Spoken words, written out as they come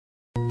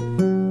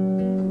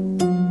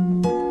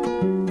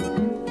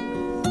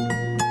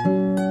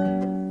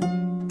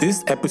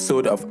This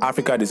episode of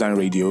Africa Design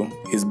Radio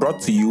is brought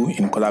to you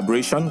in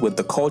collaboration with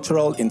the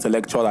Cultural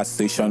Intellectual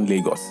Association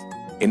Lagos,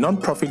 a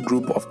non-profit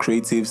group of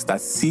creatives that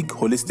seek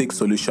holistic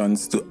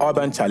solutions to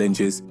urban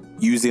challenges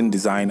using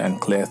design and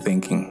clear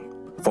thinking.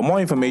 For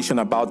more information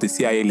about the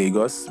CIA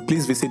Lagos,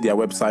 please visit their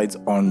website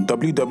on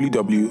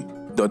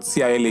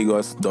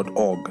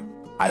www.cialagos.org.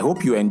 I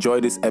hope you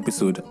enjoy this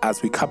episode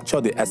as we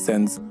capture the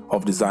essence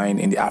of design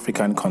in the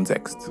African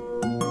context.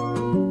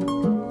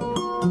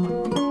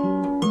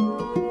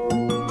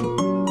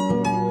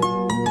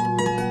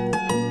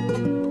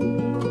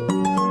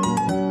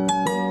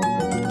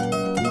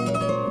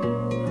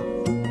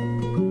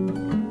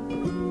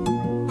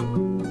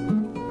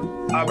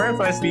 Our very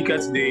first speaker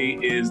today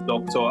is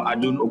Dr.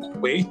 Adun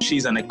Okukwe.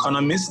 She's an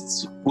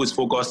economist who is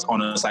focused on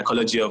the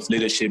psychology of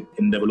leadership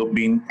in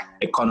developing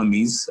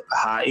economies.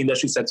 Her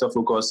industry sector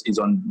focus is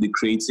on the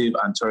creative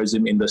and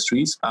tourism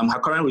industries. Her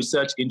current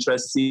research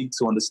interests seek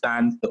to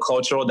understand the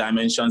cultural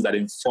dimensions that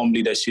inform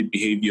leadership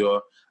behavior,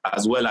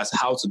 as well as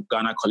how to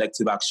garner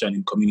collective action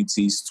in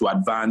communities to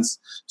advance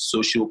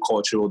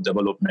socio-cultural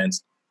development.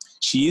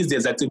 She is the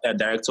executive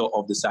director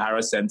of the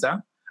Sahara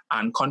Center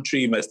and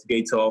country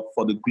investigator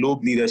for the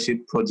Globe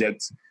Leadership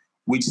Project,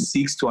 which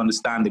seeks to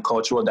understand the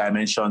cultural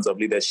dimensions of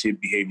leadership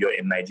behavior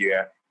in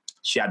Nigeria.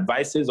 She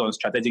advises on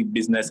strategic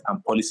business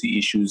and policy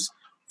issues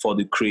for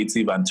the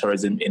creative and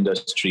tourism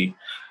industry.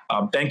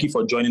 Thank you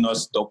for joining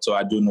us, Dr.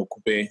 Adun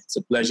Okukwe. It's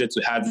a pleasure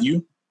to have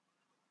you.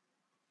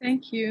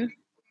 Thank you.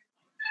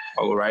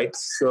 All right.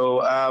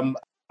 So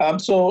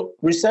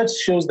research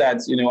shows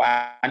that,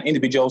 an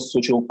individual's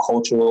social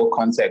cultural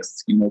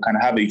context, can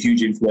have a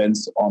huge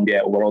influence on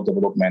their overall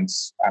development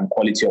and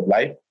quality of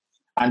life.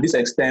 And this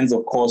extends,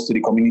 of course, to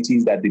the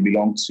communities that they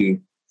belong to.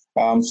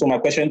 So my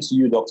question to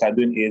you, Dr.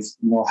 Adun, is,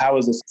 how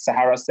is the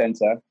Sahara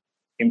Center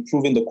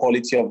improving the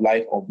quality of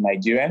life of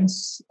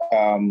Nigerians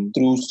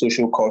through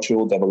social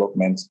cultural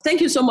development?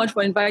 Thank you so much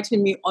for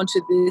inviting me onto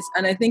this.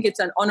 And I think it's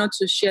an honor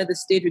to share the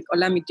stage with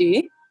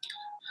Olamide.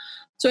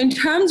 So in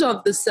terms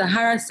of the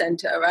Sahara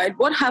Center, right,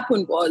 what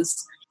happened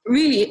was,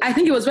 really, I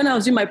think it was when I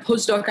was doing my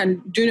postdoc and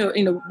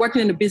doing,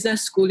 working in a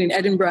business school in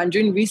Edinburgh and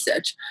doing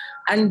research,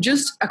 and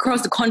just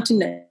across the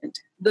continent,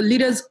 the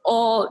leaders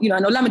all,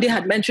 and Olamide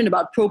had mentioned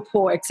about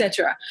pro-poor,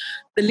 etc.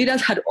 The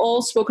leaders had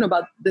all spoken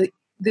about the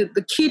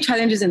key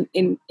challenges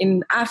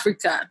in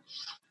Africa,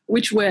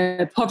 which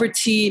were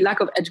poverty,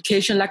 lack of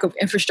education, lack of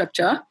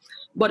infrastructure.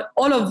 But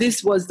all of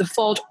this was the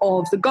fault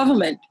of the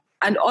government.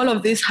 And all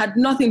of this had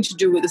nothing to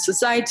do with the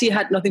society,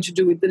 had nothing to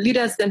do with the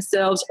leaders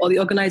themselves or the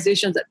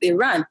organizations that they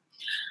ran.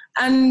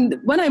 And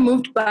when I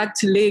moved back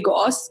to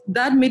Lagos,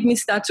 that made me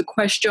start to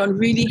question,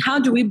 really, how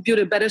do we build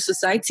a better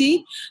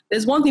society?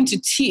 There's one thing to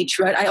teach,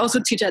 right? I also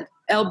teach at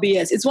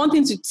LBS. It's one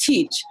thing to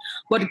teach,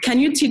 but can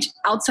you teach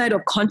outside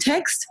of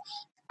context?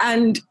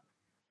 And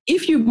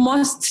if you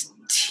must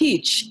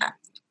teach,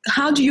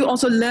 how do you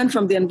also learn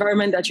from the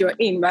environment that you're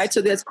in, right?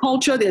 So there's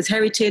culture, there's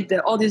heritage, there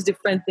are all these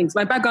different things.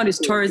 My background is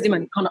tourism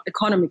and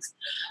economics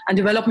and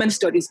development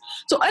studies.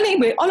 So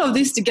anyway, all of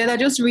this together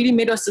just really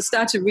made us to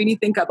start to really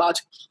think about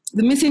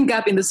the missing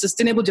gap in the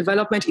sustainable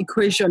development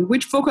equation,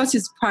 which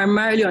focuses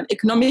primarily on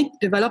economic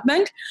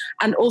development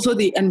and also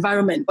the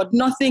environment, but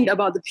nothing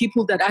about the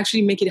people that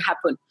actually make it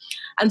happen.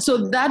 And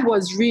so that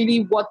was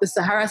really what the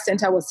Sahara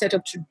Center was set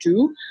up to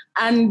do.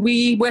 And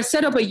we were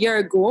set up a year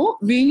ago,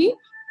 really.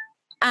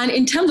 And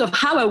in terms of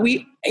how are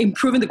we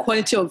improving the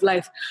quality of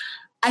life,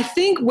 I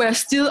think we're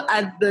still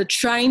at the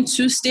trying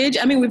to stage.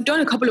 I mean, we've done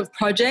a couple of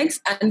projects,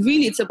 and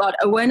really it's about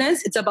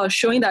awareness. It's about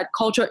showing that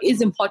culture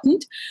is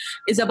important.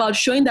 It's about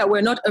showing that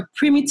we're not a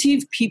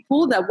primitive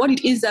people, that what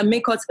it is that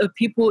makes us a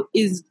people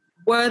is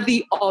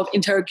worthy of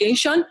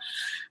interrogation.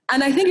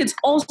 And I think it's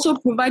also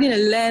providing a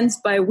lens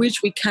by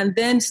which we can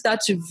then start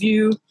to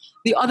view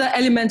the other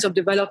elements of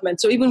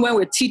development. So even when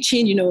we're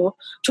teaching,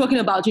 talking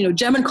about,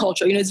 German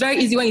culture, it's very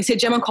easy when you say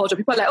German culture,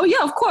 people are like, oh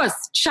yeah, of course,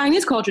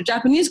 Chinese culture,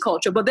 Japanese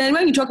culture. But then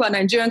when you talk about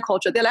Nigerian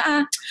culture, they're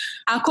like,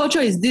 our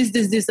culture is this,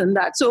 and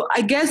that. So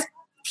I guess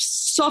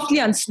softly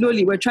and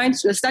slowly, we're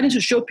starting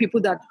to show people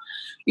that,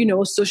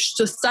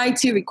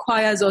 society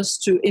requires us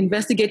to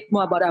investigate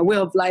more about our way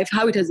of life,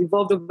 how it has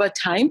evolved over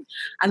time,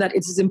 and that it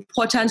is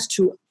important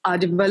to our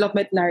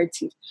development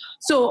narrative.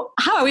 So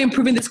how are we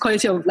improving this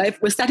quality of life?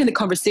 We're starting the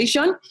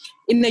conversation.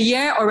 In a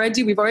year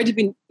already, we've already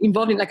been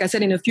involved in, like I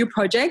said, in a few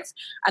projects.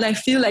 And I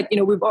feel like,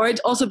 we've already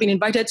also been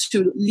invited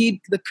to lead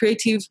the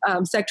creative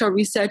sector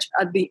research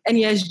at the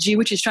NESG,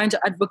 which is trying to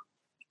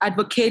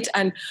advocate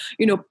and,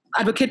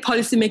 advocate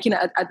policy making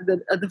at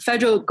the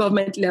federal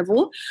government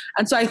level.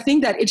 And so I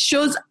think that it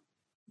shows,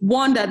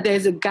 one, that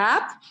there's a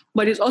gap,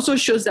 but it also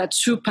shows that,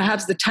 two,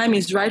 perhaps the time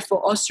is right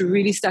for us to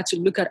really start to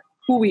look at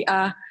who we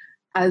are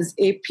as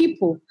a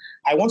people.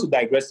 I want to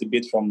digress a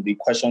bit from the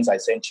questions I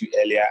sent you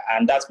earlier,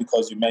 and that's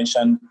because you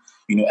mentioned,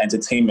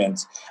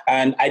 entertainment.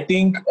 And I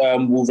think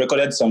we've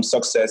recorded some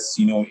success,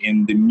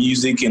 in the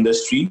music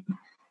industry,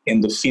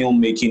 in the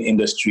filmmaking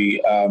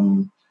industry,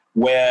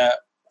 where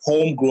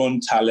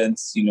homegrown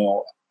talents,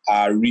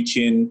 are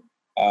reaching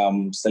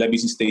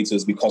celebrity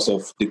status because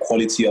of the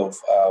quality of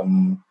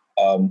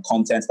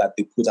content that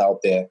they put out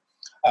there.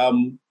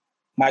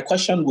 My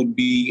question would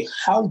be,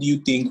 how do you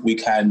think we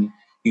can,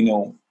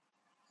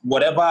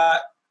 whatever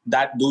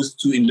that those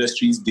two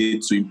industries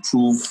did to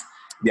improve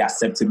the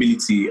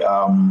acceptability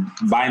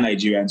by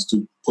Nigerians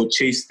to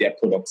purchase their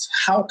products,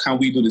 how can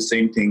we do the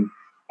same thing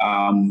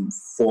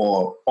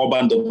for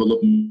urban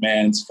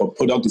development, for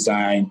product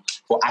design,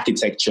 for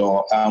architecture?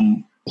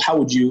 How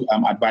would you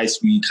advise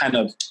we kind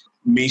of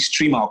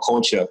mainstream our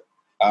culture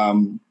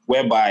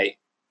whereby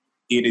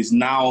it is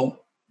now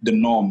the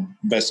norm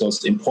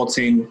versus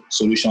importing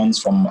solutions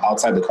from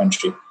outside the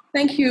country?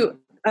 Thank you,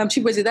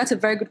 Chibueze. That's a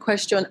very good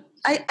question.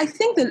 I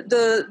think that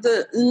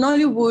the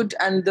Nollywood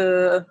and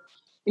the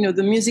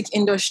music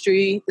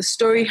industry, the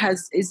story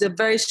is a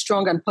very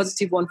strong and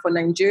positive one for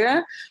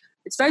Nigeria.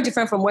 It's very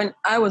different from when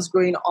I was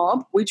growing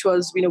up, which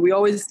was, we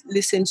always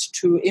listened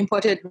to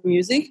imported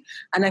music.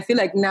 And I feel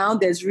like now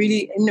there's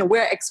really,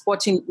 we're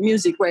exporting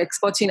music, we're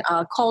exporting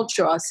our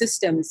culture, our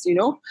systems,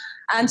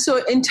 And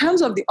so in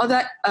terms of the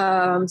other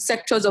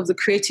sectors of the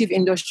creative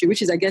industry,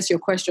 which is, I guess, your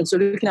question. So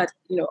looking at,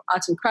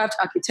 arts and craft,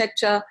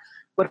 architecture,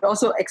 but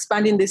also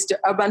expanding this to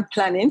urban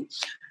planning.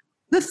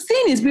 The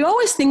thing is, we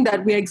always think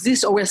that we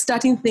exist or we're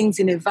starting things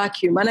in a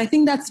vacuum. And I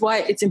think that's why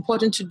it's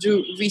important to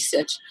do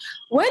research.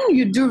 When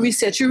you do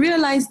research, you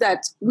realize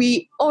that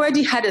we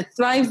already had a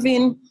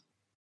thriving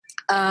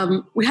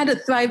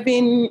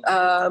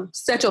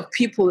set of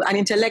people and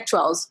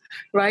intellectuals,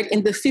 right,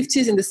 in the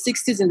 50s, in the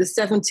 60s, in the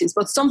 70s.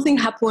 But something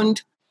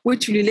happened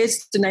which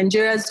relates to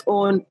Nigeria's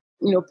own,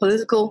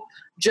 political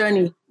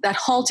journey that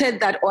halted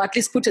that, or at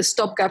least put a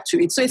stopgap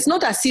to it. So it's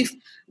not as if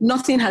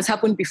nothing has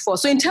happened before.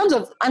 So in terms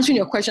of answering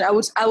your question, I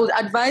would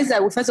advise that I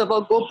would first of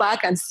all go back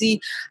and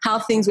see how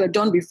things were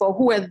done before.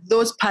 Who were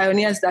those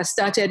pioneers that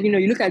started?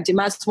 You look at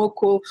Dimas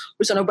Smoko,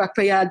 Rusano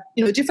Bakpeya,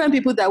 different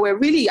people that were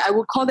really, I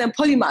would call them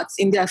polymaths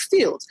in their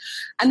field.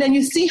 And then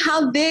you see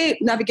how they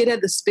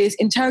navigated the space,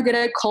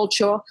 interrogated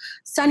culture,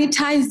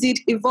 sanitized it,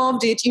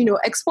 evolved it,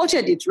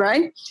 exported it,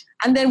 right?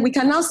 And then we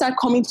can now start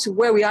coming to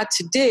where we are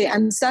today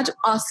and start to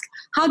ask,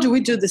 how do we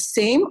do the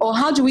same? Or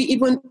how do we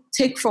even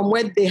take from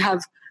where they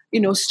have,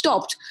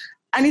 stopped?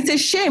 And it's a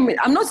shame.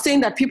 I'm not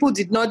saying that people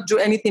did not do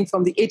anything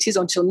from the 80s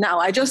until now.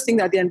 I just think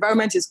that the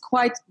environment is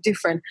quite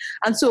different.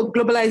 And so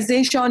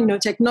globalization,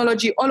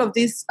 technology, all of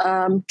these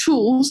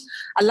tools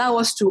allow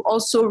us to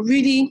also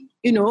really,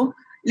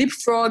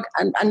 leapfrog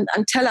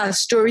and tell our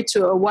story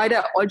to a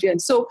wider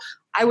audience. So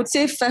I would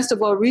say, first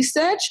of all,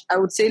 research. I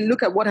would say,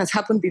 look at what has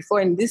happened before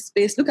in this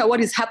space. Look at what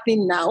is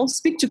happening now.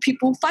 Speak to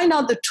people. Find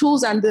out the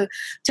tools and the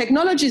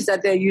technologies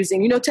that they're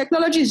using.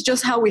 Technology is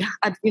just how we,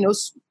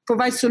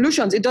 provide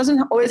solutions. It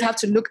doesn't always have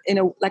to look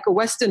like a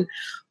Western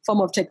form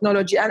of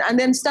technology. And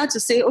then start to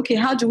say, okay,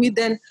 how do we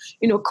then,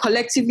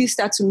 collectively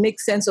start to make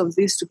sense of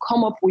this to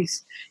come up with,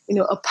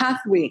 a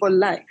pathway for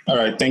life? All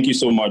right. Thank you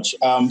so much.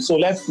 So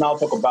let's now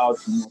talk about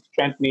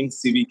strengthening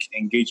civic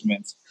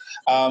engagement.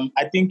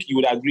 I think you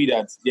would agree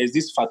that there's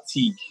this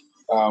fatigue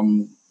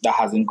that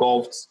has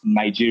engulfed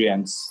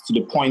Nigerians to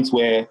the point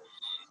where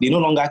they no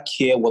longer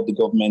care what the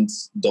government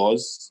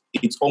does.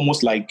 It's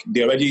almost like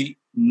they already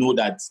know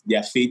that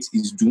their fate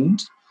is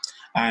doomed,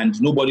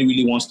 and nobody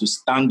really wants to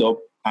stand up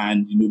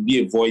and be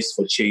a voice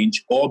for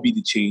change or be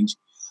the change.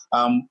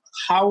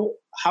 How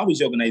is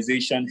your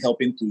organization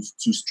helping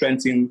to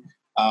strengthen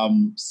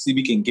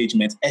civic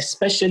engagement,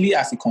 especially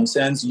as it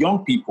concerns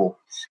young people?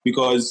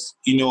 Because,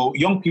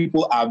 young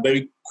people are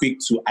very quick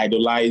to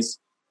idolize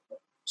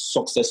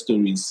success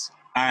stories.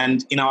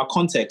 And in our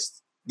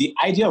context, the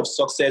idea of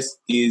success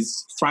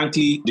is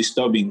frankly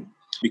disturbing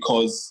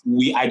because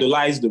we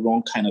idolize the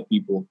wrong kind of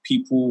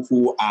people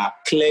who are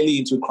clearly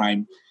into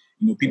crime,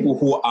 people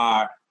who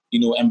are,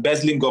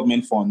 embezzling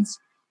government funds.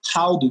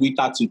 How do we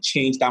start to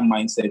change that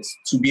mindset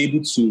to be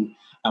able to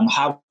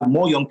have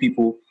more young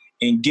people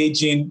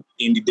engaging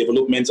in the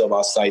development of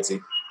our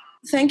society?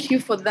 Thank you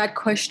for that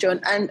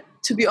question. And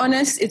to be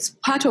honest, it's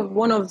part of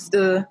one of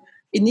the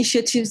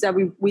initiatives that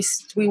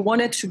we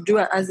wanted to do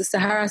as the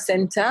Sahara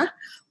Center,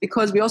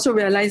 because we also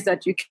realized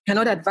that you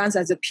cannot advance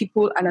as a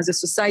people and as a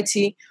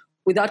society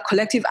without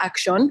collective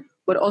action,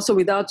 but also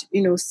without,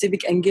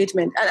 civic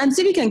engagement. And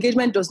civic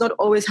engagement does not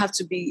always have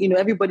to be,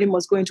 everybody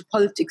must go into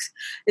politics.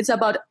 It's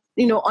about,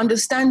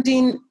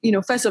 understanding,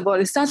 first of all,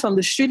 it starts from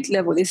the street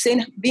level. It's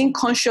saying being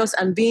conscious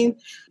and being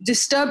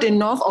disturbed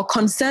enough or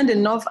concerned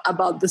enough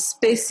about the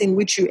space in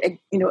which you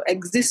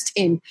exist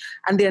in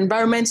and the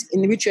environment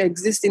in which you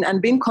exist in, and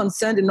being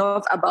concerned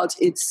enough about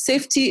its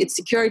safety, its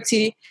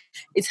security,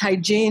 its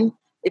hygiene,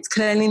 its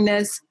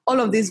cleanliness, all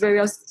of these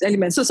various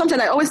elements. So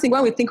sometimes I always think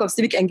when we think of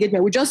civic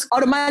engagement, we just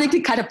automatically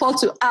catapult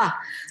to,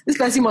 this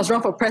person must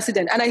run for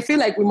president. And I feel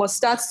like we must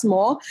start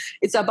small.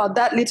 It's about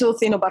that little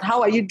thing about how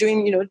are you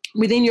doing,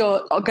 within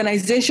your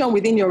organization,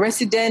 within your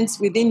residents,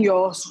 within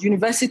your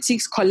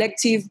universities,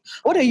 collective.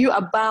 What are you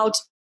about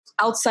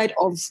outside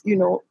of,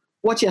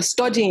 what you're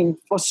studying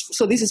for.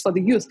 So this is for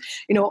the youth.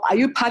 Are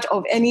you part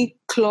of any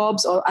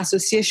clubs or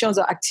associations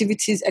or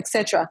activities,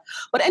 etc.?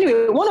 But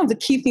anyway, one of the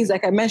key things,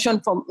 like I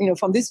mentioned from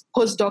this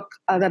postdoc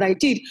that I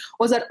did,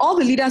 was that all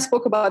the leaders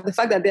spoke about the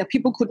fact that their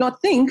people could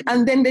not think,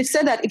 and then they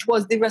said that it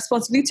was the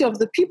responsibility of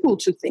the people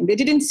to think. They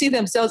didn't see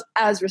themselves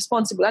as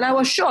responsible, and I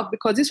was shocked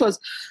because this was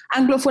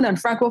Anglophone and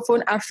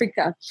Francophone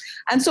Africa,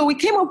 and so we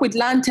came up with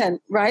Lantern,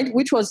 right,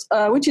 which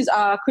is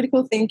our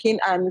critical thinking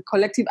and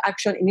collective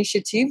action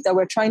initiative that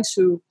we're trying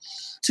to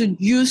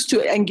use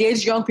to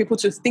engage young people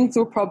to think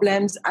through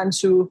problems and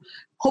to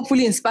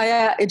hopefully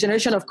inspire a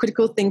generation of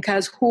critical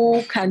thinkers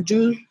who can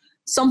do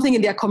something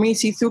in their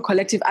community through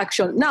collective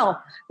action. Now,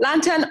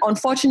 Lantern,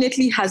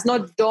 unfortunately, has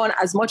not done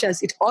as much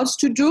as it ought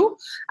to do,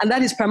 and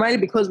that is primarily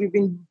because we've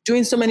been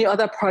doing so many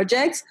other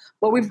projects.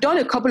 But we've done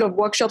a couple of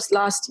workshops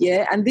last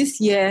year, and this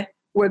year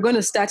we're going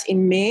to start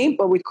in May.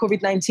 But with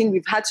COVID-19,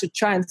 we've had to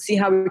try and see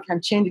how we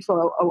can change it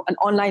for an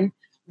online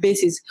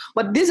basis.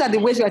 But these are the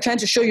ways we are trying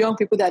to show young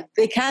people that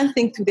they can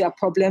think through their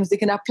problems, they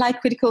can apply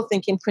critical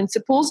thinking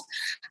principles,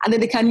 and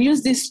then they can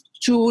use this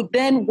to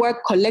then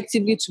work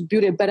collectively to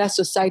build a better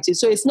society.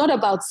 So it's not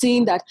about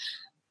saying that,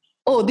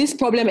 oh, this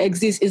problem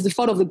exists, is the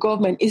fault of the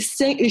government. It's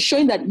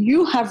showing that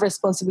you have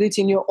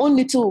responsibility in your own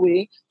little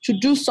way to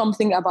do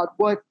something about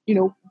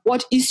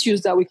what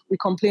issues that we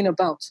complain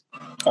about.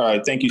 All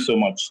right, thank you so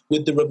much.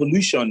 With the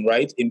revolution,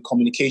 right, in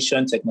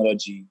communication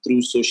technology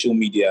through social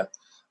media,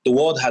 the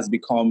world has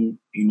become,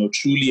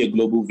 truly a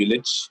global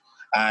village.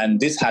 And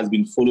this has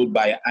been followed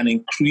by an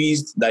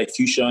increased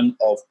diffusion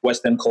of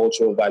Western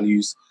cultural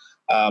values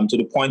to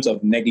the point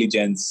of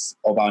negligence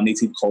of our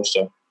native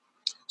culture.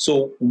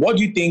 So what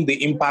do you think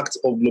the impact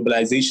of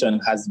globalization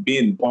has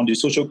been on the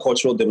social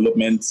cultural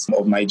development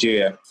of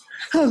Nigeria?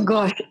 Oh,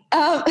 gosh.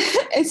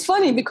 It's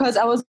funny because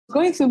I was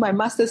going through my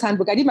master's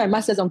handbook. I did my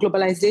master's on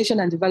globalization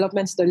and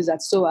development studies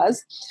at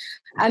SOAS.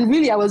 And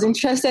really, I was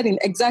interested in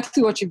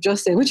exactly what you've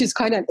just said, which is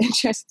quite an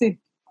interesting.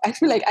 I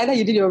feel like either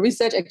you did your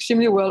research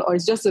extremely well or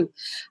it's just an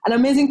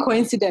amazing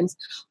coincidence.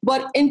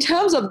 But in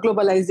terms of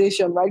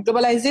globalization, right,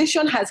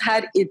 globalization has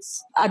had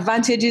its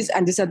advantages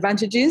and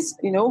disadvantages.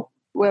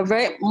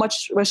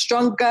 We're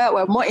stronger,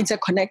 we're more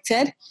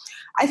interconnected.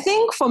 I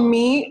think for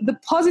me, the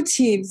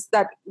positives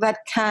that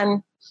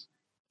can,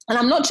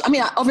 and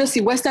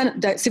obviously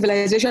Western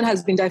civilization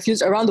has been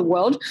diffused around the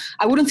world.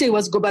 I wouldn't say it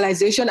was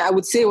globalization. I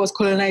would say it was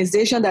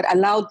colonization that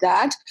allowed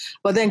that.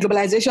 But then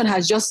globalization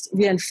has just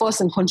reinforced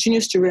and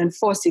continues to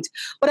reinforce it.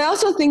 But I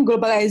also think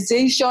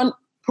globalization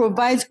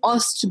provides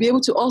us to be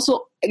able to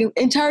also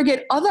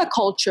interrogate other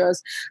cultures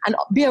and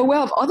be aware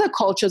of other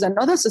cultures and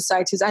other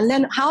societies and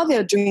learn how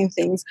they're doing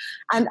things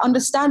and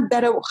understand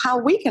better how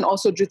we can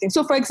also do things.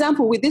 So, for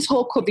example, with this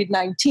whole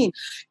COVID-19,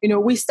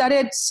 we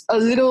started a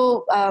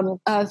little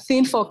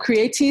thing for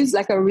creatives,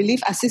 like a relief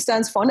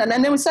assistance fund. And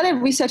then we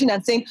started researching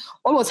and saying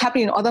what was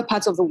happening in other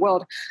parts of the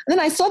world. And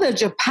then I saw that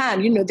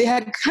Japan, they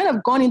had kind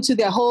of gone into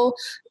their whole,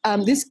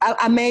 this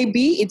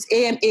Amebi, it's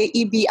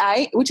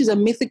AMAEBI, which is a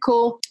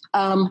mythical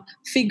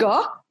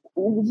figure,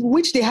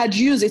 which they had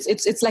used.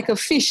 It's like a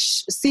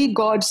fish, sea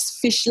god's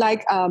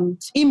fish-like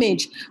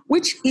image,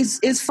 which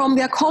is from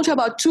their culture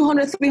about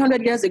 200,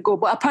 300 years ago.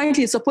 But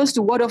apparently it's supposed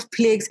to ward off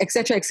plagues,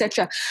 etc.,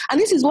 etc.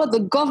 And this is what the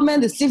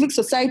government, the civic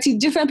society,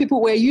 different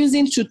people were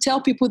using to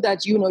tell people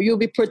that, you'll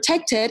be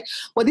protected,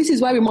 but this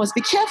is why we must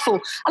be careful.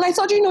 And I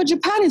thought,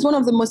 Japan is one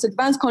of the most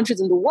advanced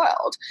countries in the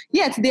world.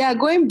 Yet they are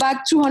going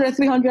back 200,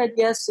 300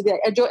 years to their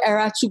Edo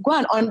era to go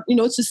on,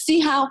 to see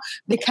how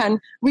they can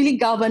really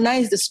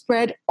galvanize the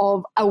spread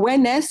of awareness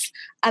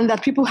and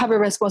that people have a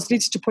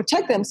responsibility to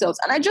protect themselves.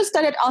 And I just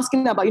started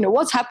asking about,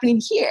 what's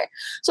happening here.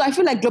 So I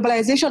feel like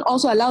globalization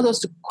also allows us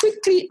to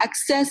quickly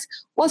access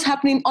what's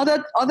happening,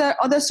 other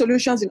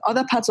solutions in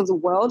other parts of the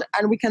world,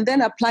 and we can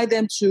then apply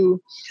them to,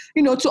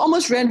 to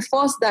almost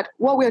reinforce that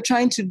what we're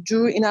trying to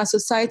do in our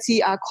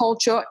society, our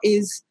culture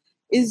is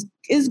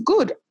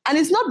good. And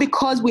it's not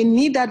because we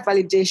need that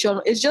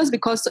validation. It's just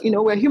because,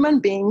 we're human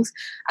beings,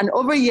 and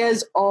over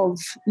years of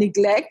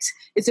neglect,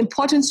 it's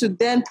important to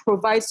then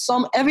provide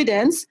some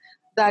evidence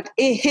that,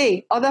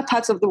 hey, other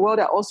parts of the world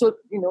are also,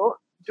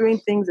 doing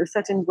things a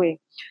certain way.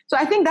 So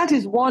I think that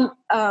is one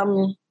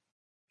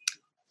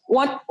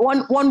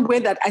way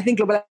that I think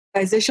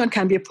globalization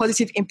can be a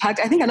positive impact.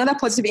 I think another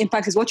positive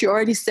impact is what you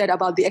already said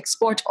about the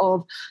export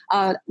of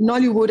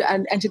Nollywood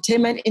and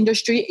entertainment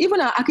industry,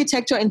 even our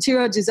architecture,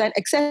 interior design,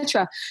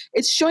 etc.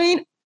 It's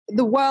showing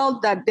the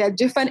world that there are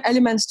different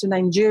elements to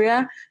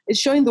Nigeria. It's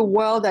showing the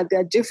world that there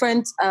are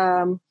different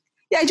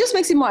it just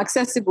makes it more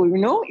accessible,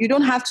 You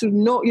don't have to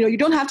you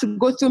don't have to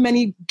go through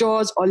many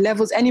doors or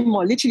levels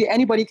anymore. Literally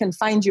anybody can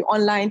find you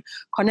online,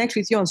 connect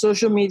with you on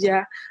social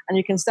media, and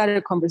you can start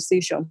a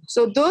conversation.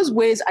 So those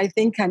ways I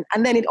think and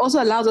then it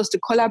also allows us to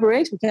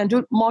collaborate. We can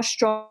do more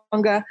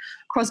stronger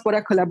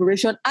cross-border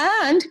collaboration,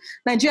 and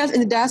Nigerians in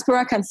the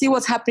diaspora can see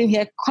what's happening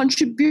here,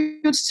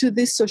 contribute to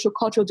this social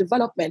cultural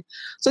development.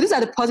 So these are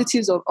the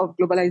positives of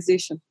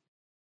globalization.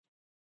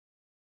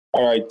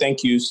 All right,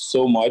 thank you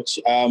so much.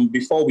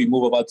 Before we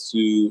move over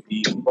to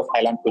the Lagos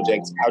Island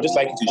project, I would just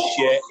like you to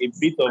share a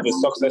bit of a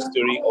success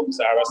story of the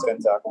Sahara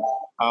Center.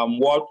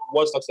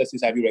 What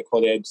successes have you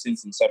recorded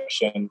since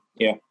inception?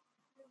 Yeah.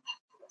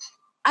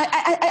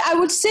 I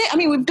would say,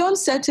 we've done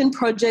certain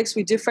projects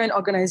with different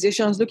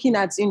organizations looking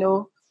at,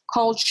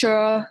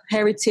 culture,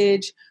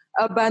 heritage,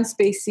 urban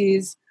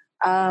spaces.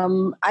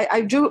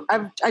 I've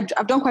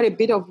done quite a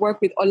bit of work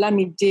with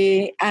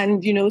Olamide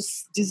and,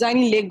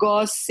 designing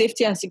Lagos,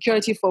 safety and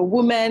security for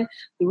women,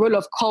 the role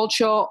of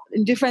culture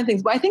in different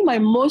things. But I think my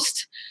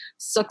most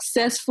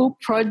successful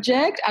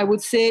project, I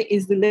would say,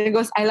 is the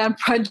Lagos Island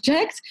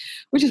project,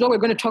 which is what we're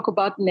going to talk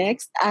about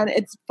next. And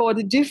it's for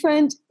the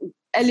different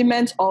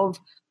elements of,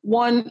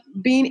 one,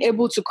 being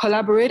able to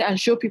collaborate and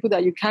show people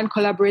that you can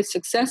collaborate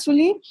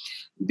successfully,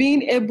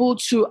 being able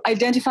to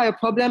identify a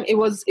problem. It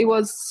was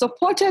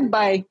supported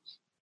by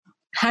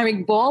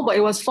Heinrich Böll, but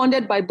it was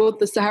funded by both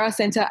the Sahara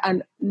Center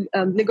and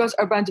Lagos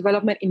Urban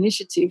Development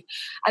Initiative.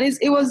 And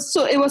it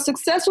was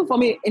successful for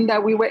me in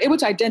that we were able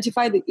to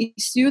identify the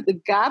issue, the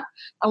gap,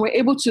 and we're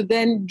able to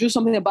then do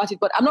something about it.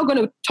 But I'm not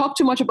going to talk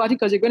too much about it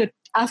because you're going to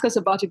ask us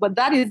about it. But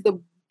that is the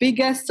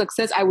biggest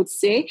success, I would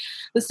say.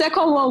 The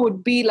second one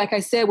would be, like I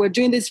said, we're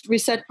doing this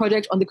research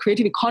project on the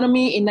creative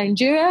economy in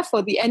Nigeria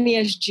for the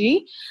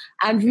NESG,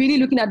 and really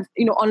looking at,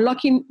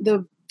 unlocking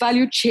the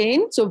value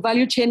chain, so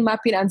value chain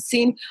mapping and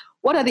seeing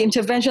what are the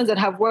interventions that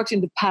have worked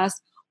in the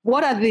past,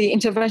 what are the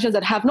interventions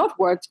that have not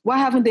worked, why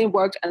haven't they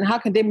worked, and how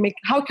can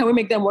we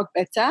make them work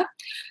better?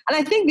 And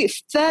I think the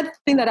third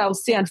thing that I would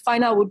say and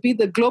final would be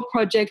the GLOBE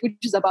project, which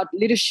is about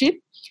leadership,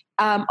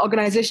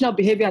 organizational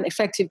behavior and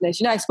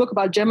effectiveness. I spoke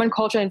about German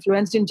culture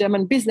influencing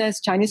German business,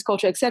 Chinese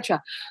culture,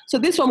 etc. So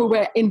this one we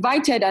were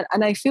invited,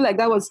 and I feel like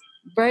that was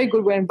very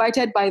good. We're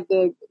invited by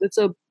it's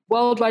a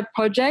worldwide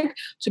project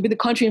to be the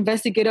country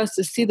investigators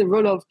to see the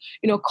role of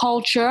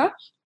culture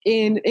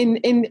in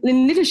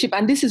leadership.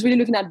 And this is really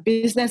looking at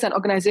business and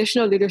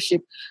organizational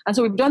leadership. And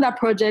so we've done that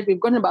project. We've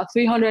gotten about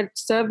 300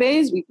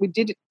 surveys.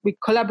 We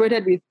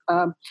collaborated with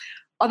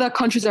other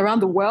countries around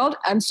the world.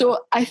 And so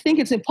I think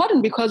it's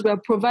important because we're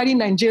providing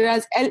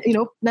Nigeria's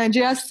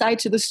side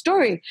to the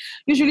story.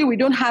 Usually we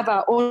don't have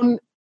our own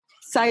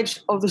side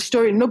of the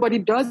story. Nobody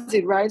does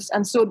it, right?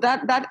 And so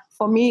that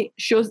for me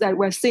shows that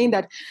we're saying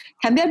that,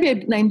 can there be a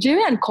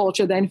Nigerian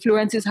culture that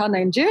influences how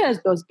Nigeria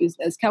does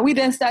business? Can we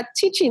then start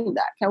teaching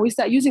that? Can we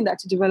start using that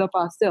to develop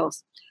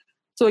ourselves?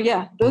 So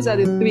yeah, those are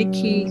the three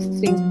key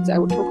things I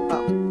would talk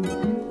about.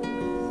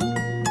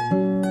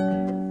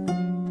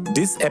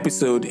 This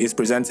episode is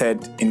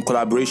presented in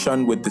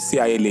collaboration with the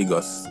CIA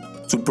Lagos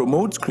to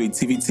promote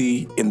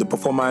creativity in the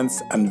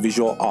performance and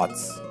visual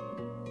arts.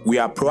 We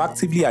are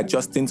proactively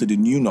adjusting to the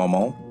new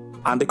normal,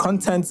 and the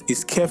content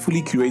is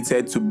carefully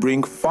curated to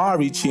bring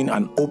far-reaching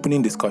and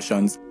opening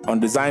discussions on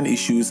design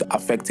issues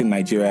affecting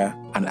Nigeria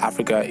and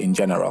Africa in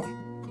general.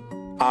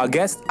 Our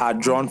guests are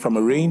drawn from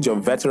a range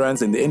of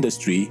veterans in the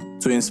industry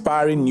to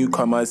inspiring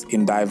newcomers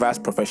in diverse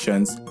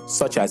professions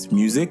such as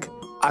music,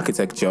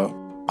 architecture,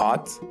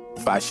 art,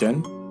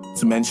 fashion,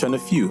 to mention a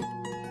few.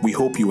 We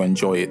hope you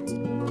enjoy it.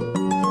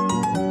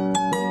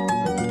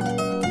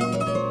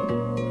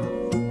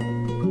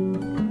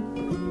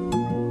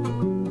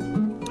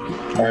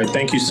 All right,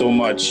 thank you so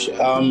much.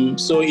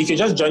 So if you're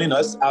just joining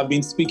us, I've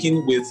been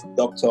speaking with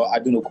Dr.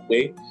 Adun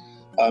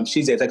Okukwe.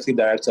 She's the Executive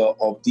Director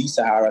of the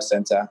Sahara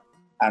Center,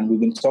 and we've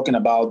been talking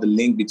about the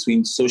link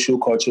between social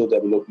cultural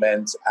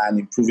development and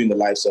improving the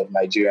lives of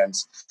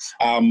Nigerians.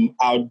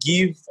 I'll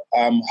give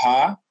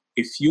her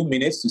a few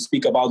minutes to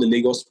speak about the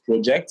Lagos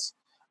project.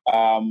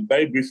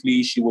 Very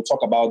briefly, she will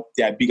talk about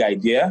their big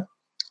idea,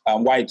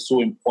 why it's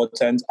so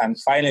important, and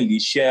finally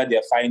share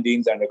their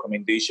findings and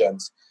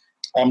recommendations.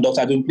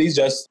 Dr. Adun, please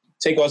just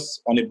take us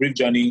on a brief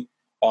journey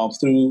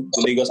through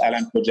the Lagos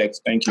Island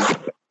project. Thank you.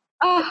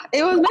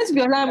 It was meant to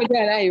be Olamide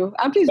and Ayo.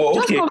 And please,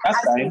 okay,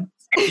 that's fine.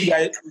 You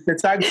guys, it's a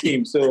tag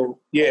team, so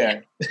yeah.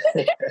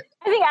 I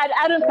think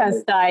Adam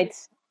can start,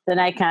 then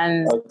I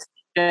can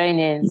join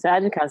in. So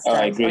Adam can start.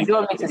 Right, or do you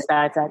want me to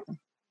start?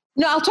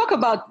 No, I'll talk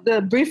about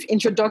the brief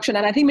introduction,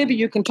 and I think maybe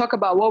you can talk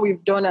about what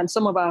we've done and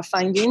some of our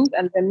findings,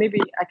 and then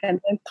maybe I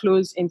can then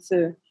close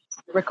into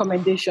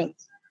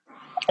recommendations.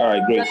 All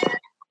right, great.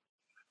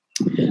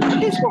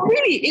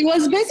 It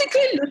was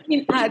basically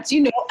looking at,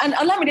 and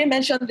Olamide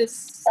mentioned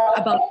this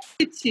about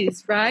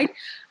cities, right?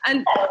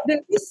 And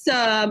there's this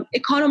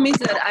economist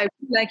that I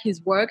really like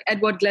his work,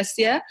 Edward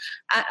Glaeser.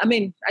 I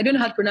don't know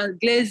how to pronounce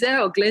Glaeser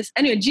or Glaeser.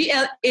 Anyway,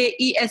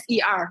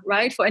 Glaeser,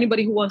 right? For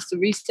anybody who wants to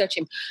research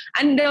him.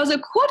 And there was a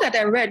quote that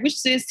I read which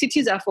says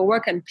cities are for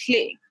work and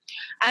play.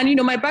 And,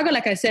 my background,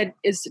 like I said,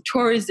 is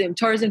tourism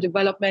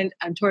development,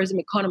 and tourism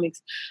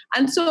economics.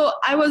 And so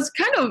I was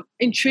kind of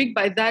intrigued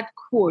by that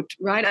quote,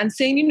 right? And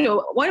saying,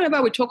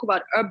 whenever we talk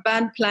about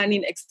urban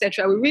planning,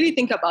 etc., we really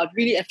think about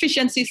really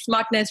efficiency,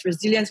 smartness,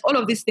 resilience, all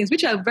of these things,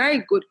 which are very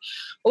good.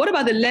 But what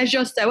about the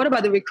leisure side? What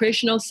about the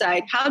recreational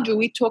side? How do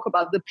we talk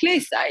about the play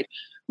side,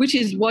 which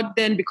is what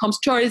then becomes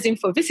tourism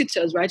for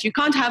visitors, right? You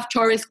can't have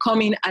tourists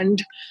coming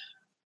and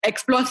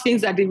explore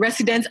things that the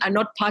residents are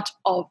not part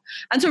of.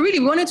 And so really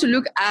we wanted to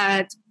look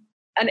at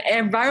an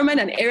environment,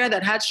 an area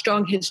that had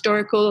strong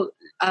historical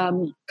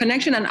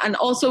connection. And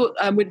also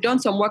we've done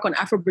some work on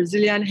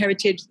Afro-Brazilian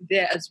heritage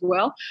there as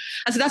well.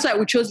 And so that's why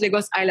we chose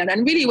Lagos Island.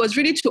 And really, it was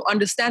really to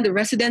understand the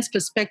residents'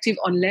 perspective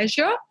on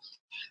leisure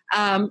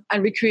and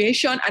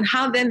recreation, and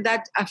how then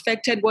that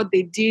affected what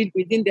they did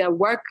within their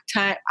work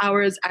time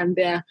hours and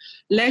their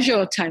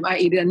leisure time,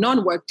 i.e. their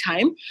non-work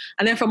time.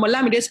 And then from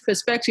Olamide's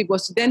perspective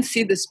was to then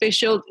see the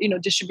spatial,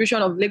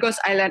 distribution of Lagos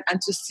Island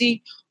and to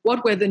see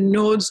what were the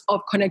nodes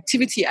of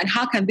connectivity and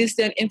how can this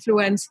then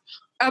influence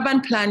urban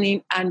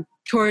planning and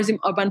tourism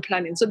urban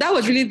planning. So that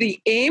was really the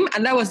aim,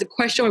 and that was the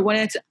question we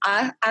wanted to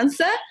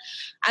answer.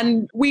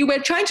 And we were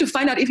trying to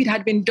find out if it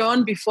had been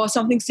done before,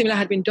 something similar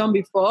had been done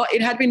before.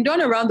 It had been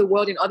done around the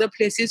world in other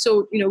places.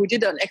 So, we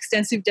did an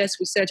extensive desk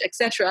research,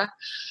 etc.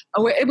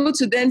 And we're able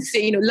to then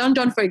say,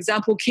 London, for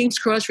example, King's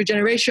Cross,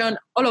 regeneration,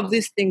 all of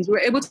these things. We're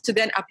able to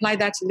then apply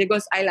that to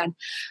Lagos Island.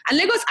 And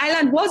Lagos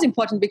Island was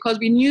important because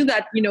we knew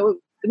that,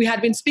 we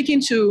had been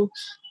speaking to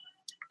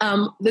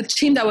the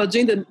team that was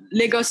doing the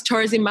Lagos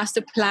Tourism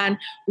Master Plan.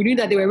 We knew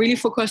that they were really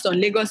focused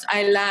on Lagos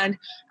Island.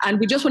 And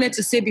we just wanted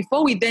to say,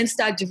 before we then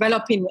start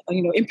developing,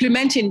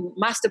 implementing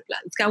master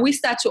plans, can we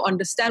start to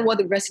understand what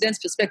the residents'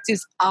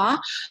 perspectives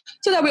are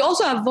so that we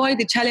also avoid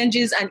the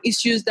challenges and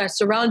issues that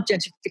surround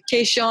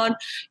gentrification,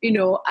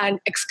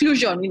 and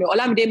exclusion.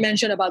 Olamide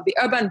mentioned about the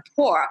urban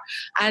poor.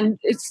 And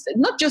it's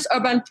not just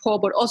urban poor,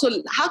 but also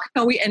how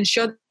can we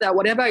ensure that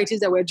whatever it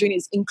is that we're doing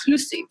is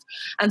inclusive?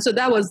 And so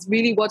that was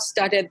really what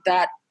started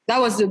that. That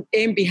was the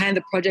aim behind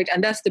the project,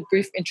 and that's the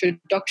brief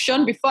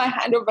introduction before I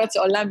hand over to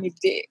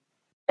Olamide.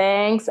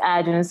 Thanks,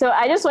 Adun. So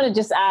I just want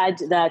to add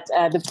that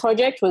the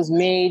project was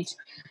made.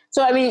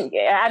 So,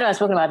 Adun has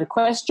spoken about the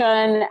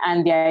question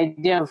and the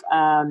idea of,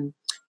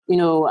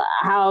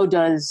 how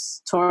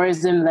does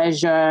tourism,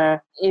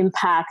 leisure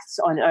impact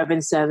on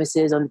urban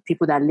services, on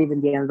people that live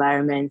in the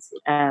environment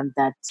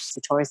that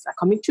the tourists are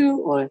coming to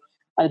or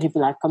other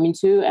people are coming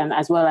to,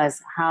 as well as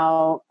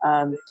how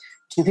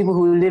do people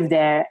who live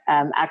there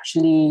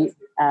actually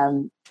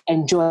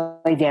enjoy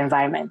the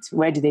environment?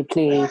 Where do they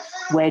play?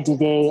 Where do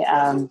they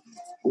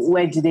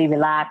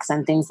relax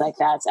and things like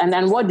that? And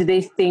then what do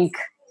they think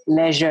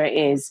leisure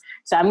is?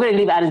 So I'm going to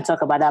leave Adam to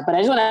talk about that, but I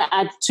just want to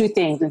add two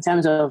things in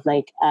terms of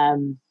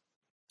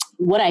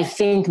what I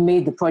think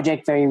made the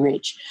project very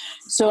rich.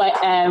 So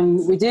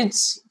we did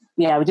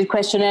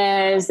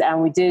questionnaires,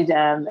 and we did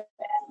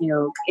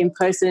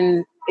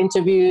in-person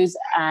interviews,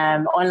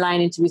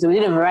 online interviews. So we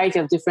did a variety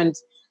of different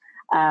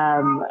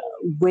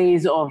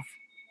ways of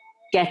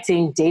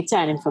getting data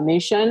and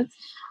information.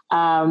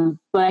 But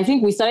I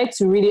think we started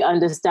to really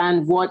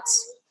understand what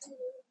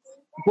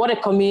a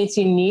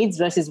community needs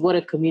versus what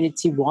a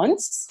community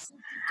wants.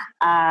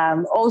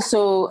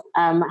 Also,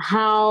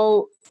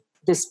 how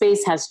the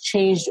space has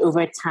changed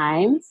over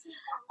time.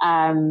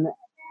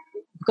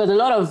 Because a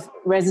lot of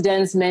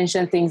residents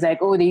mention things like,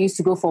 they used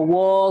to go for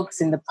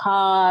walks in the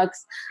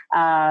parks,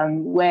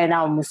 where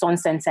now Muson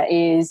Center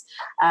is.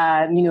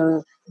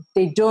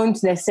 They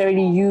don't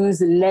necessarily use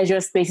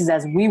leisure spaces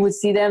as we would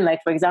see them, like,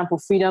 for example,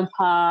 Freedom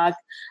Park.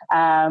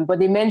 But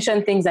they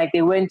mention things like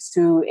they went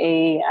to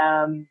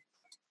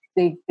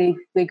they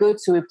go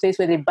to a place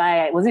where they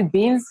buy, was it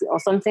beans or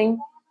something?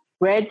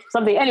 Bread?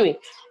 Something. Anyway,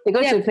 they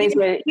go to a place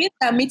where... Beans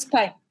and meat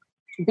pie.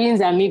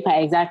 Beans and meat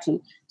pie,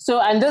 exactly.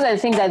 So, and those are the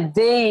things that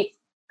they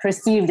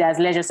perceived as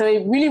leisure. So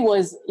it really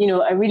was,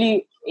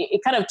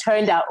 it kind of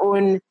turned our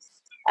own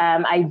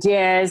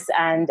ideas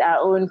and our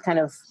own kind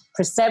of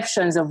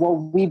perceptions of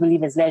what we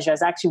believe as leisure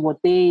is actually what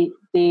they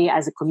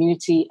as a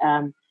community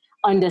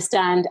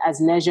understand as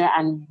leisure,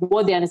 and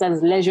what they understand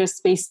as leisure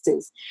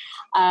spaces.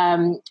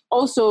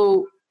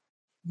 Also,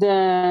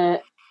 the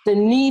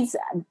needs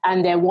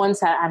and their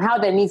wants and how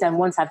their needs and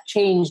wants have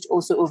changed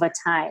also over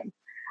time.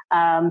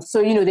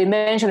 So, they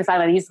mentioned the fact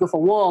that they used to go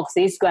for walks,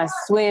 they used to go and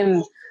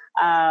swim.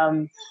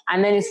 And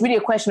then it's really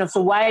a question of,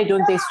 so why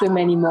don't they swim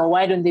anymore?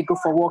 Why don't they go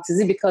for walks? Is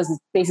it because the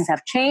spaces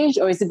have changed,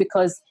 or is it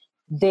because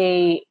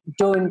they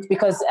don't,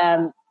 because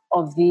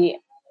of the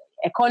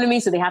economy,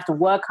 so they have to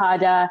work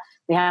harder,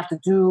 they have to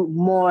do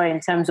more in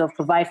terms of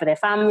provide for their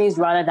families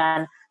rather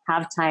than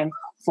have time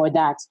for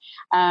that?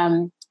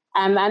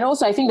 And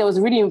also, I think there was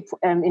a really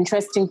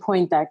interesting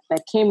point that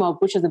came up,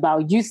 which was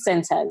about youth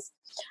centers.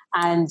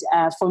 And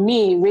for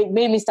me, it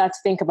made me start to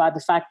think about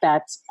the fact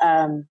that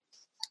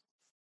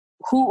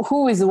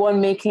who is the one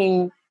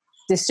making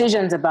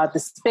decisions about the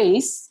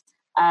space,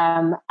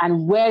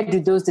 and where do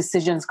those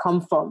decisions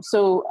come from?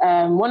 So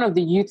one of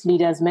the youth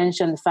leaders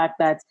mentioned the fact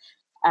that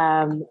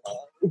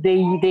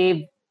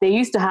they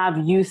used to have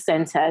youth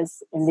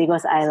centers in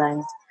Lagos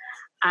Island,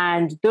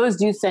 and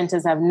those youth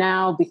centers have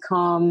now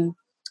become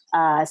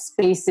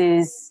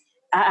spaces,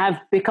 have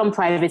become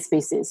private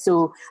spaces.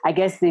 So I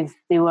guess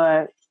they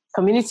were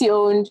community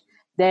owned,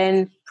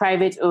 then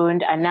private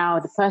owned, and now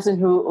the person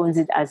who owns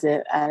it as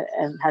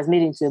has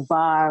made it into a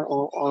bar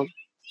or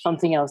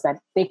something else that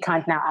they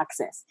can't now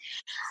access.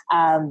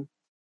 And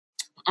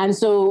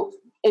so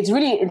it's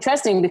really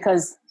interesting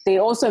because they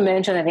also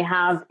mentioned that they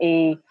have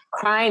a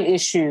crime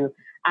issue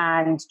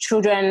and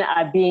children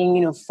are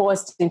being,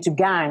 forced into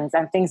gangs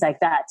and things like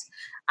that.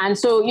 And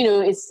so,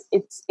 it's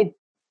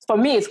for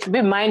me, it's a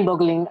bit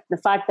mind-boggling, the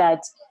fact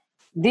that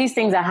these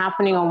things are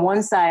happening on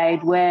one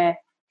side where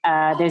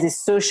there's a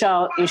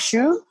social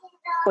issue,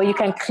 but you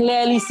can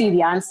clearly see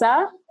the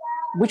answer,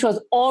 which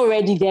was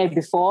already there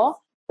before,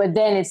 but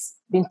then it's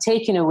been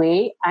taken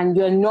away and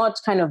you're not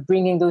kind of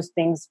bringing those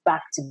things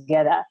back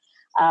together.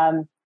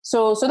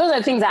 So those are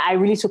the things that I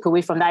really took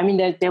away from that. I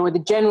mean, there were the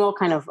general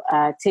kind of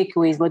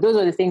takeaways, but those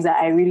are the things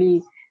that I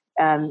really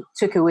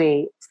took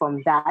away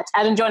from that.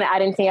 Adam, do you want to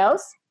add anything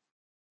else?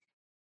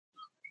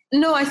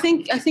 No, I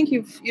think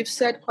you've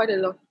said quite a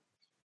lot.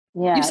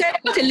 Yeah, you said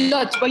quite a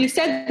lot, but you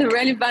said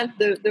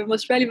the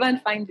most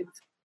relevant findings.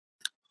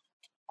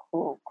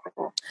 Cool.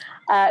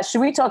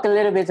 Should we talk a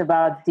little bit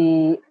about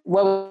where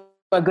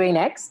we're going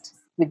next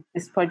with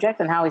this project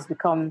and how it's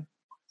become?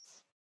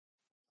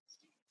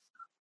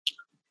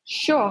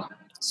 Sure.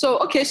 So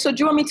do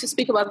you want me to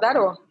speak about that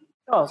or?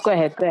 Oh, go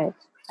ahead.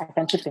 I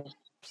can chip in.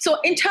 So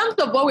in terms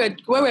of where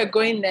we're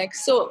going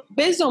next, so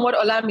based on what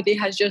Olamide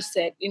has just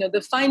said,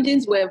 the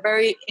findings were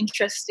very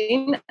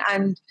interesting,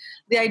 and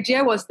the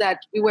idea was that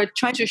we were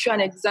trying to show an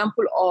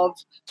example of,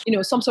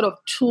 some sort of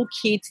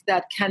toolkit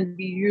that can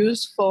be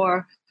used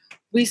for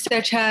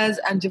researchers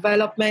and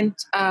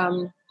development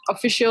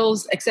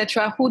officials,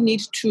 etc., who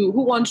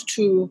want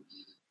to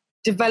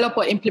develop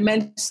or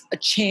implement a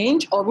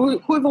change, or who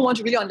even want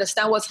to really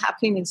understand what's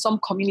happening in some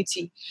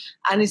community.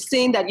 And it's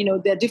saying that,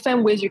 there are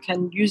different ways you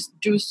can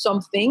do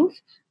something.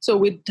 So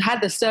we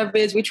had the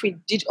surveys, which we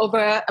did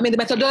the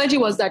methodology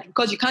was that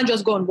because you can't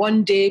just go on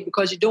one day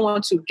because you don't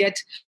want to get,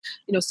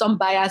 some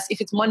bias if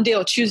it's Monday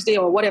or Tuesday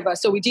or whatever.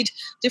 So we did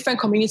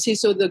different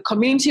communities. So the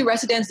community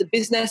residents, the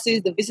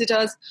businesses, the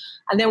visitors,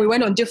 and then we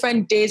went on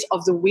different days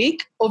of the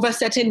week over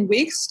certain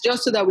weeks,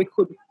 just so that we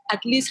could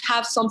at least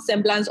have some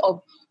semblance of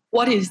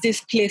what is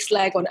this place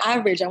like on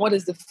average and what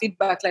is the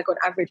feedback like on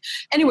average.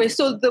 Anyway,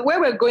 so where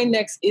we're going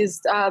next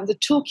is the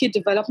toolkit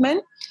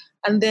development,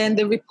 and then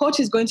the report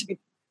is going to be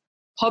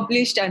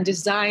published and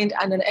designed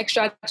and an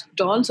extract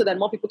done so that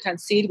more people can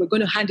see it. We're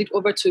going to hand it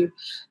over to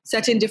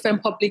certain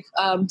different public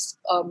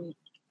government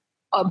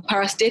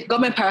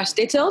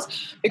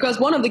parastatals, because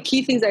one of the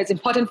key things that is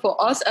important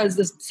for us as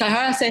the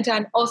Sahara Center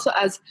and also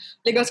as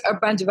Lagos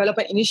Urban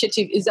Development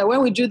Initiative is that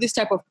when we do this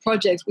type of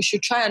projects, we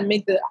should try and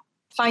make the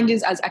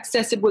findings as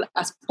accessible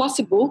as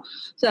possible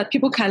so that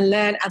people can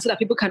learn and so that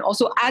people can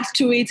also add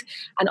to it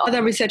and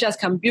other researchers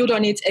can build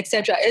on it,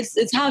 etc.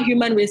 It's how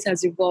human race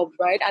has evolved,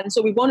 right? And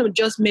so we want to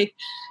just make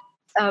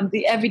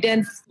the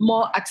evidence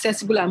more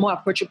accessible and more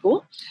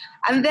approachable.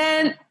 And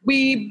then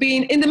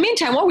in the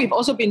meantime, what we've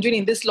also been doing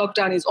in this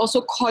lockdown is also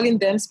calling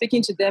them,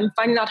 speaking to them,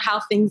 finding out how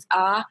things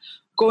are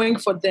going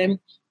for them.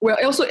 We're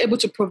also able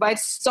to provide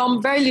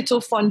some very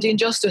little funding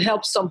just to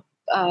help some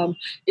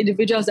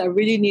individuals that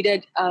really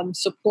needed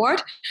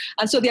support.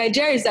 And so the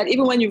idea is that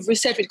even when you've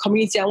researched with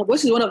community, and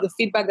this is one of the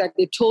feedback that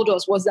they told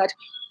us was that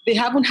they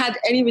haven't had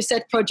any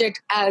research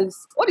project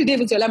what did they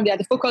even tell them? They had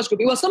the focus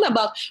group. It was something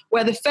about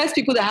we're the first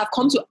people that have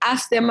come to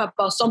ask them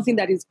about something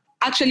that is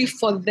actually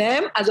for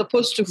them as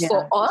opposed to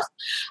for us.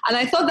 And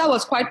I thought that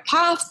was quite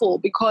powerful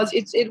because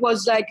it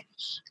was like,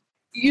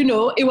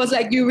 it was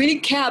like you really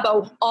care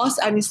about us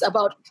and it's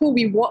about who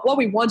we want, what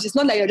we want. It's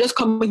not like you're just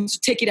coming to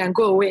take it and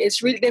go away.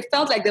 It's really, they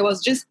felt like there was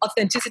just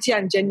authenticity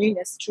and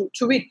genuineness to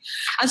it.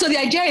 And so the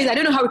idea is, I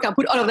don't know how we can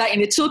put all of that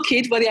in a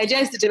toolkit, but the idea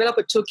is to develop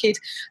a toolkit,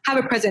 have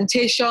a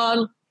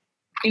presentation,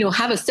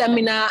 have a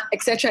seminar,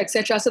 et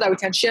cetera, so that we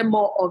can share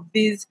more of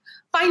these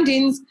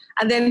findings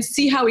and then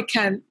see how we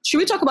can. Should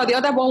we talk about the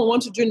other one we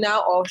want to do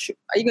now, or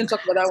are you going to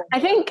talk about that one?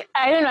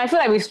 I don't know. I feel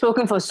like we've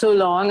spoken for so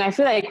long. I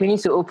feel like we need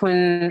to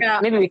open,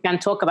 maybe we can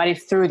talk about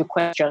it through the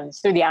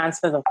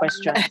answers of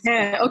questions.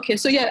 Okay.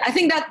 So I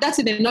think that's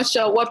in a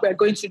nutshell what we're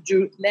going to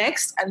do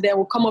next. And then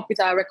we'll come up with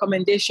our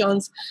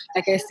recommendations,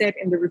 like I said,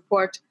 in the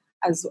report.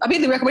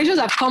 The recommendations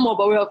have come up,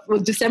 but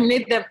we'll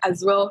disseminate them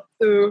as well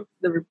through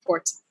the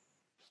report.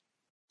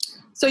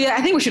 So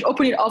I think we should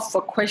open it up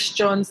for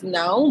questions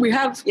now. We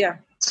have,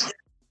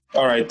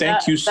 All right.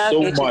 Thank you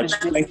so much.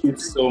 Thank you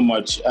so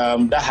much.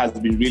 That has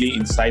been really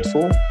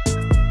insightful.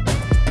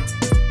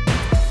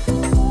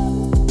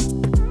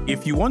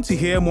 If you want to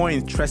hear more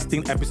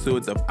interesting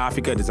episodes of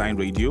Africa Design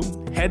Radio,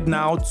 head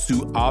now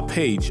to our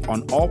page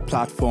on all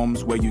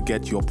platforms where you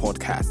get your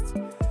podcasts.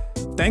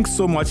 Thanks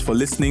so much for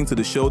listening to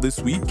the show this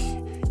week.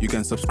 You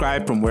can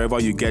subscribe from wherever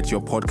you get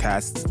your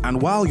podcasts.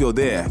 And while you're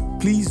there,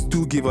 please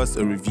do give us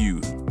a review.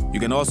 You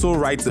can also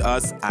write to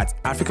us at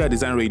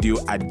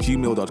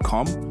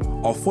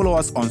africadesignradio@gmail.com or follow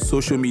us on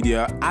social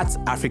media at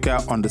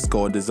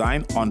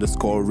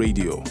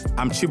Africa_design_radio.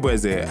 I'm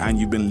Chibueze, and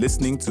you've been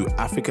listening to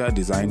Africa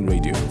Design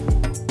Radio.